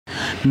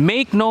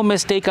Make no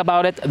mistake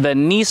about it, the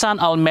Nissan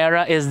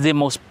Almera is the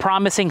most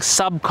promising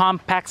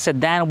subcompact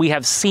sedan we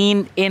have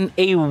seen in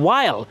a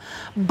while.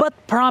 But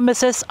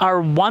promises are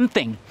one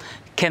thing.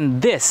 Can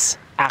this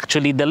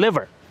actually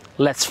deliver?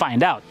 Let's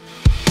find out.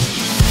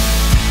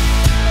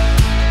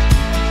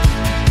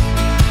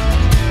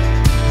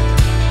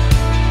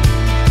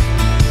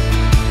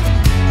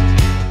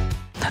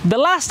 The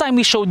last time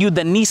we showed you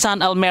the Nissan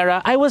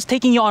Almera, I was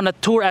taking you on a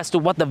tour as to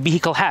what the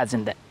vehicle has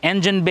in the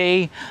engine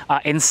bay,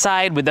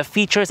 inside with the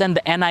features and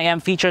the NIM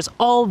features,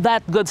 all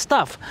that good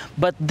stuff.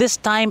 But this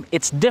time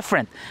it's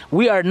different.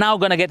 We are now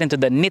gonna get into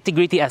the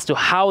nitty-gritty as to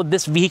how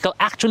this vehicle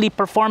actually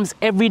performs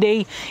every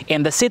day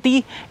in the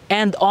city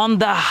and on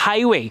the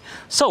highway.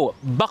 So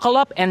buckle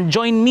up and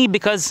join me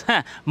because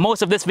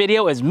most of this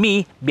video is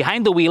me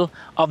behind the wheel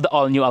of the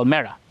all-new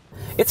Almera.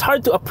 It's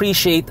hard to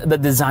appreciate the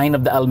design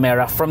of the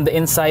Almera from the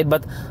inside,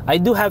 but I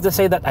do have to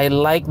say that I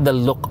like the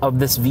look of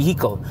this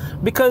vehicle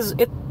because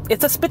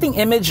it's a spitting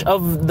image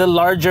of the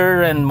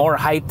larger and more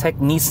high-tech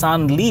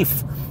Nissan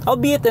Leaf,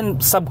 albeit in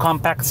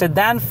subcompact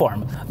sedan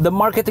form. The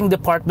marketing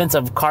departments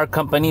of car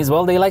companies,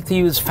 well, they like to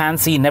use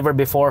fancy,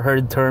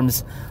 never-before-heard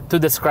terms to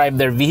describe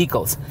their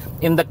vehicles.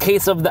 In the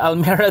case of the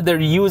Almera, they're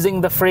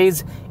using the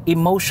phrase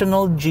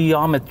emotional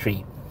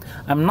geometry.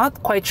 I'm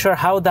not quite sure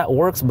how that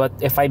works, but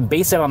if I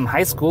base it on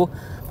high school,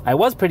 I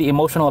was pretty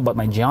emotional about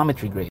my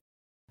geometry grade.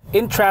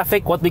 In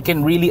traffic, what we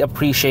can really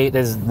appreciate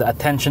is the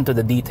attention to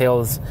the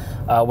details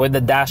with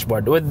the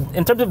dashboard.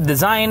 In terms of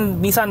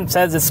design, Nissan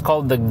says it's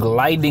called the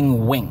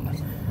gliding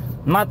wing.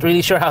 Not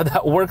really sure how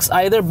that works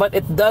either, but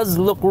it does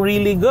look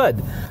really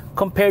good.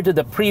 Compared to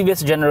the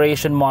previous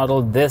generation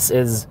model, this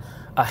is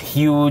a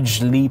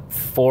huge leap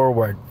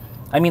forward.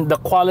 I mean, the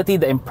quality,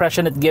 the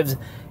impression it gives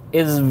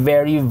is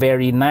very,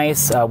 very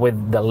nice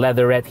with the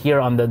leatherette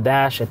here on the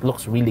dash. It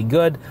looks really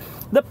good.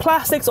 The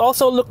plastics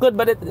also look good,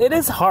 but it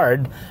is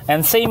hard.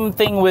 And same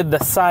thing with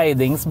the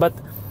sidings, but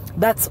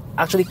that's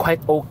actually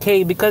quite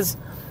okay because,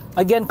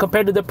 again,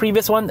 compared to the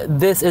previous one,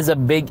 this is a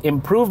big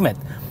improvement.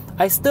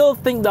 I still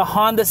think the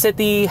Honda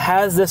City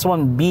has this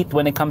one beat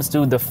when it comes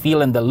to the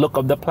feel and the look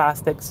of the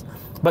plastics,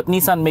 but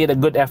Nissan made a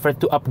good effort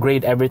to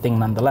upgrade everything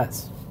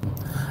nonetheless.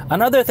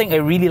 Another thing I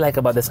really like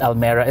about this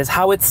Almera is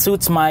how it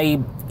suits my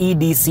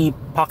EDC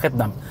pocket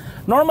dump.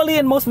 Normally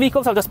in most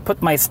vehicles I'll just put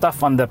my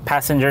stuff on the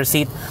passenger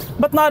seat,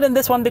 but not in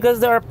this one because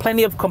there are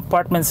plenty of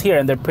compartments here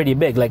and they're pretty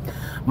big. Like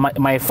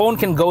my phone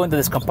can go into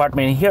this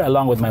compartment here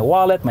along with my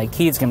wallet, my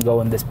keys can go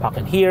in this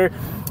pocket here,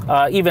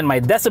 even my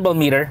decibel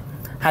meter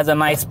has a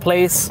nice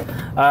place.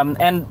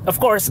 And of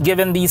course,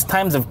 given these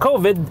times of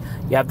COVID,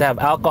 you have to have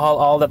alcohol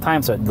all the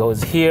time, so it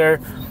goes here.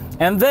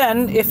 And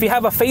then, if you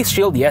have a face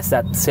shield, yes,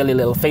 that silly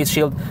little face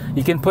shield,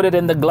 you can put it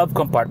in the glove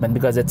compartment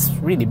because it's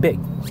really big.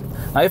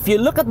 Now, if you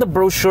look at the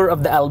brochure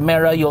of the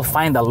Almera, you'll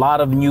find a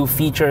lot of new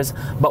features,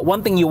 but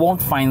one thing you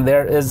won't find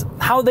there is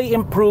how they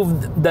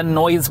improved the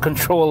noise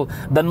control,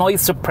 the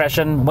noise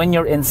suppression when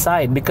you're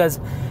inside,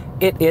 because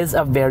it is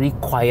a very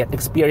quiet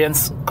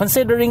experience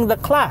considering the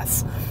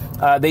class.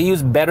 They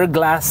use better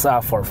glass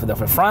for the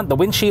front, the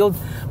windshield,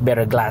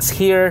 better glass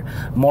here,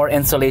 more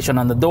insulation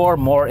on the door,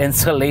 more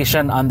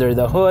insulation under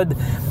the hood.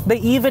 They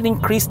even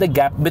increased the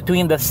gap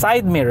between the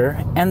side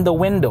mirror and the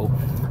window.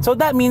 So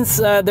that means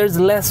there's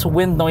less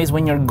wind noise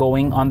when you're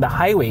going on the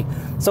highway.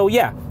 So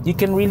yeah, you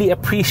can really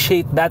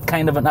appreciate that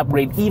kind of an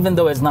upgrade even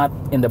though it's not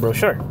in the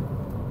brochure.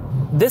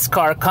 This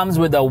car comes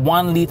with a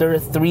 1-liter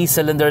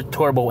 3-cylinder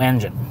turbo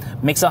engine.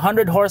 Makes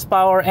 100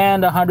 horsepower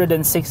and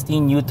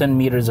 116 Newton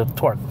meters of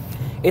torque.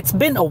 It's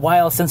been a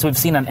while since we've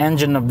seen an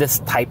engine of this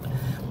type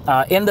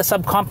in the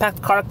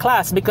subcompact car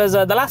class because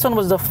the last one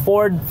was the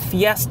Ford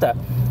Fiesta.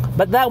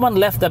 But that one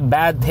left a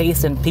bad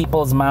taste in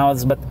people's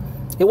mouths, but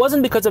it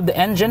wasn't because of the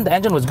engine. The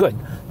engine was good,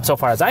 so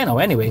far as I know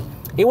anyway.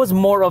 It was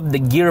more of the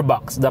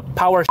gearbox, the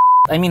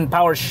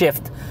power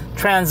shift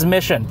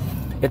transmission.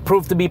 It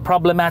proved to be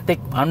problematic,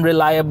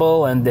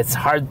 unreliable, and it's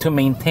hard to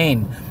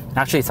maintain.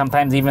 Actually,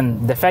 sometimes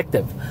even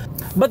defective.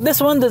 But this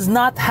one does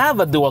not have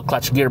a dual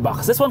clutch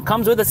gearbox. This one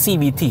comes with a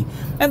CVT.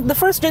 And the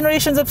first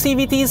generations of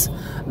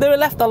CVTs, they were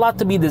left a lot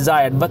to be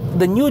desired. But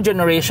the new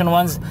generation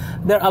ones,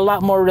 they're a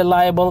lot more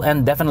reliable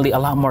and definitely a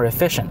lot more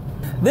efficient.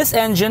 This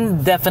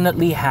engine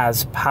definitely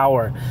has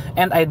power.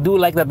 And I do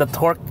like that the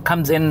torque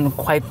comes in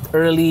quite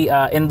early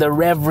in the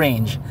rev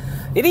range.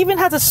 It even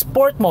has a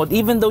sport mode,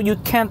 even though you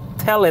can't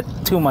tell it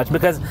too much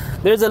because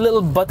there's a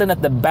little button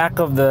at the back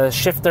of the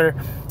shifter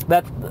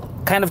that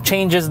kind of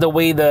changes the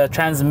way the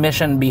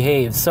transmission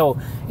behaves. So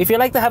if you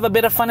like to have a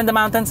bit of fun in the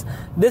mountains,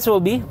 this will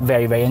be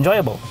very, very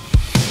enjoyable.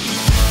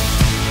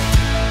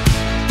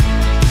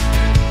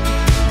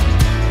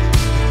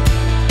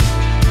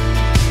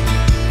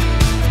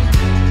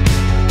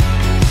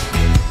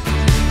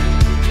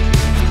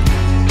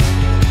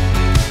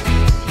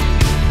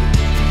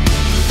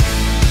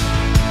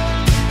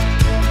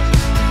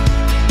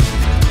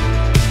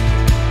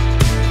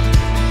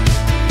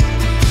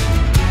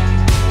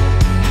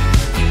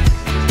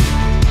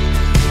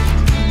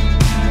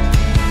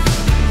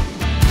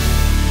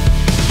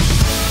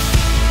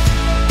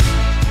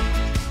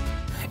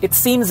 It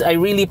seems I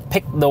really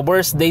picked the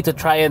worst day to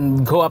try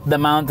and go up the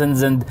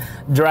mountains and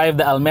drive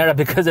the Almera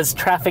because it's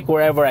traffic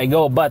wherever I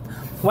go. But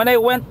when I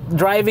went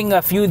driving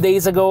a few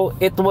days ago,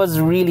 it was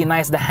really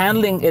nice. The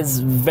handling is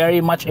very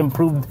much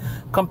improved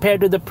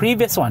compared to the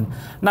previous one.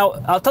 Now,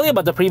 I'll tell you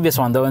about the previous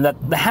one though, and that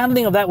the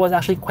handling of that was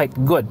actually quite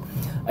good.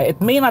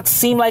 It may not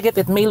seem like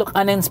it may look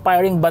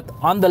uninspiring, but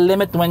on the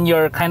limit when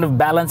you're kind of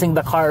balancing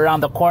the car around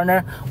the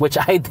corner, which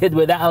I did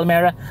with the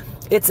Almera,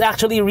 it's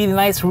actually really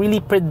nice, really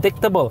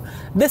predictable.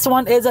 This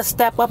one is a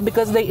step up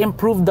because they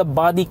improved the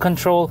body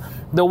control,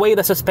 the way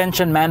the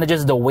suspension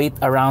manages the weight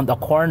around a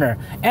corner,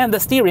 and the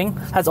steering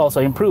has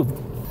also improved.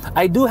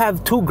 I do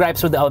have two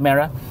gripes with the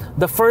Almera.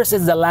 The first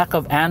is the lack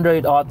of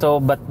Android Auto,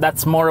 but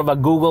that's more of a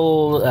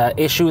Google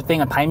issue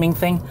thing, a timing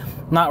thing.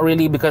 Not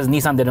really because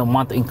Nissan didn't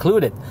want to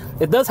include it.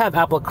 It does have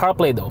Apple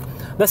CarPlay though.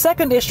 The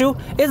second issue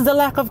is the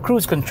lack of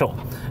cruise control.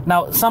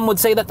 Now, some would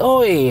say that,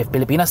 oh,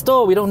 Pilipinas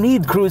to, we don't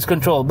need cruise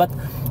control. But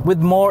with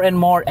more and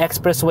more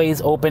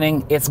expressways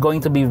opening, it's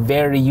going to be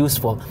very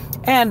useful.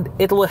 And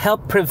it will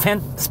help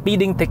prevent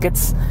speeding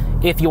tickets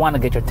if you want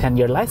to get your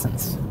 10-year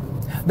license.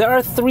 There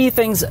are three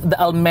things the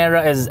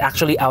Almera is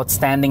actually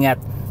outstanding at.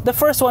 The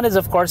first one is,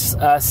 of course,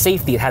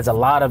 safety. It has a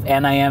lot of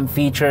NIM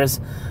features.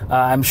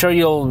 I'm sure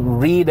you'll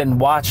read and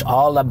watch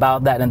all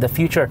about that in the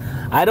future.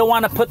 I don't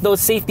want to put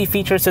those safety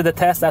features to the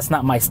test. That's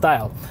not my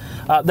style.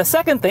 The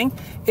second thing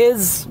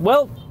is,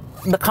 well,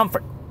 the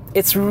comfort.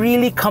 It's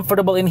really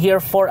comfortable in here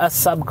for a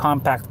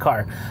subcompact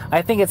car.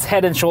 I think it's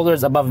head and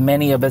shoulders above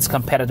many of its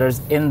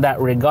competitors in that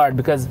regard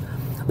because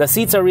the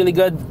seats are really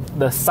good,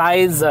 the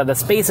size, the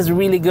space is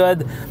really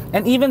good,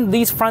 and even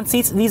these front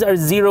seats, these are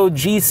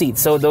 0G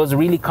seats, so those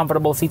really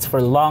comfortable seats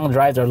for long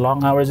drives or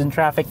long hours in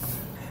traffic.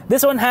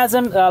 This one has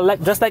them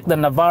just like the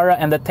Navara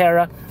and the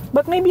Terra,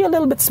 but maybe a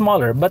little bit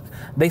smaller, but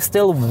they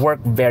still work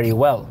very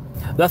well.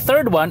 The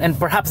third one, and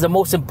perhaps the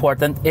most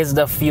important, is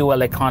the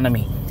fuel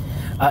economy.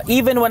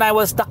 Even when I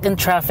was stuck in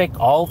traffic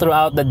all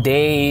throughout the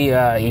day,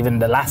 even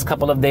the last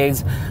couple of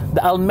days, the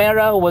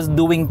Almera was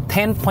doing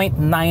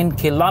 10.9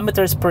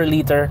 kilometers per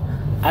liter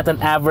at an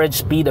average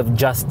speed of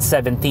just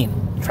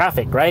 17.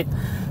 Traffic, right?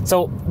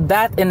 So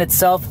that in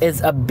itself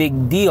is a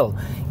big deal.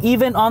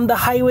 Even on the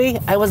highway,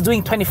 I was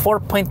doing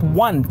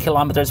 24.1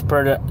 kilometers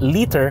per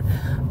liter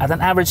at an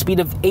average speed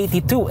of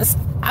 82. It's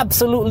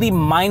absolutely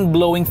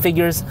mind-blowing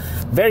figures,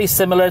 very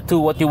similar to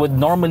what you would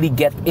normally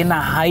get in a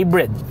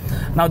hybrid.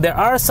 Now, there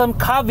are some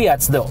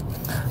caveats though.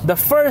 The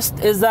first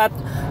is that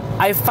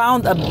I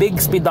found a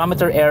big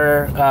speedometer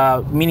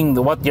error, meaning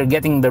what you're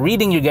getting, the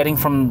reading you're getting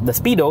from the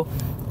speedo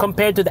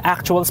compared to the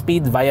actual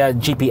speed via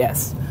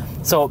GPS.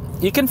 So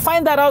you can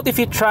find that out if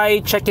you try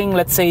checking,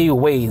 let's say,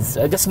 Waze.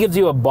 It just gives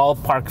you a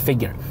ballpark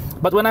figure.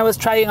 But when I was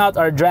trying out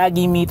our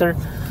draggy meter,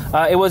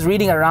 it was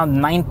reading around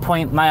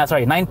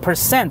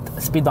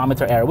 9%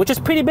 speedometer error, which is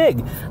pretty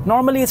big.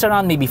 Normally it's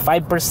around maybe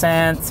 5%,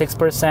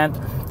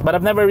 6%, but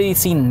I've never really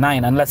seen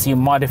 9 unless you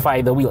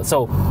modify the wheel.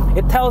 So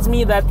it tells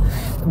me that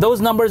those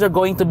numbers are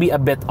going to be a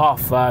bit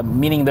off,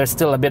 meaning there's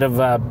still a bit of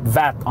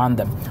VAT on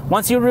them.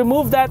 Once you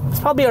remove that, it's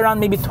probably around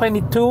maybe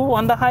 22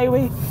 on the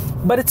highway,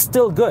 but it's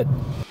still good.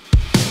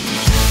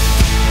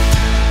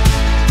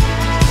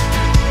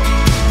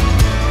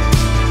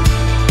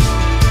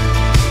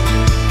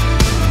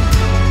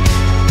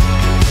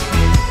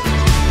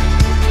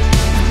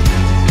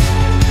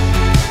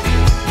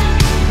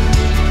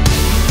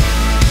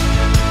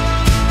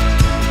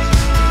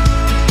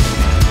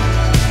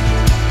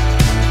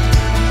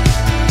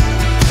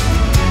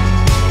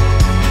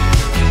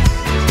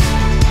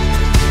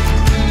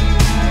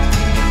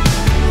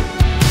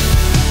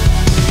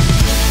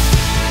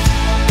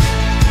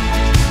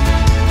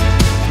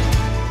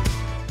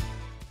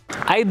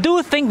 I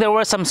do think there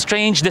were some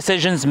strange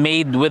decisions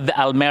made with the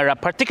Almera,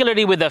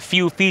 particularly with a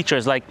few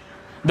features like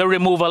the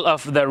removal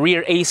of the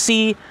rear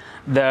AC,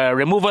 the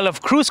removal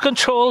of cruise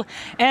control,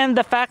 and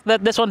the fact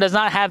that this one does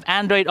not have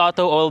Android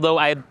Auto, although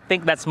I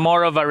think that's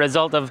more of a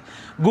result of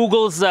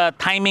Google's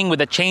timing with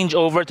the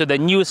changeover to the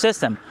new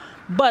system.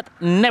 But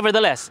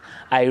nevertheless,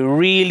 I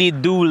really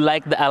do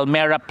like the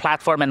Almera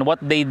platform and what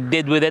they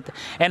did with it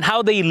and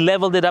how they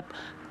leveled it up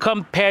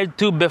compared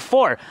to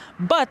before.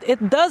 But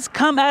it does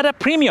come at a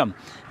premium.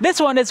 This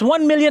one is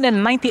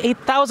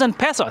 1,098,000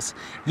 pesos.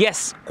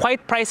 Yes,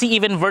 quite pricey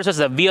even versus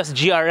the Vios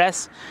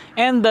GRS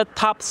and the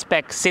top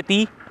spec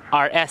City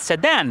RS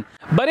sedan.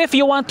 But if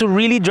you want to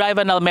really drive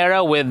an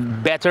Almera with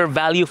better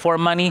value for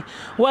money,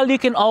 well, you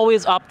can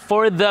always opt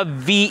for the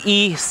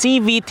VE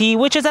CVT,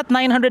 which is at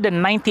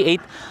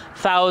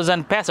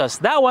 998,000 pesos.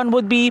 That one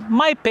would be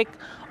my pick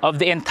of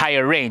the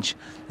entire range.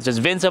 This is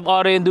Vince of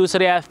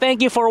AutoIndustriya.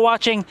 Thank you for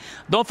watching.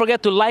 Don't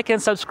forget to like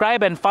and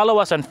subscribe and follow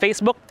us on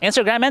Facebook,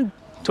 Instagram, and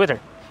Twitter.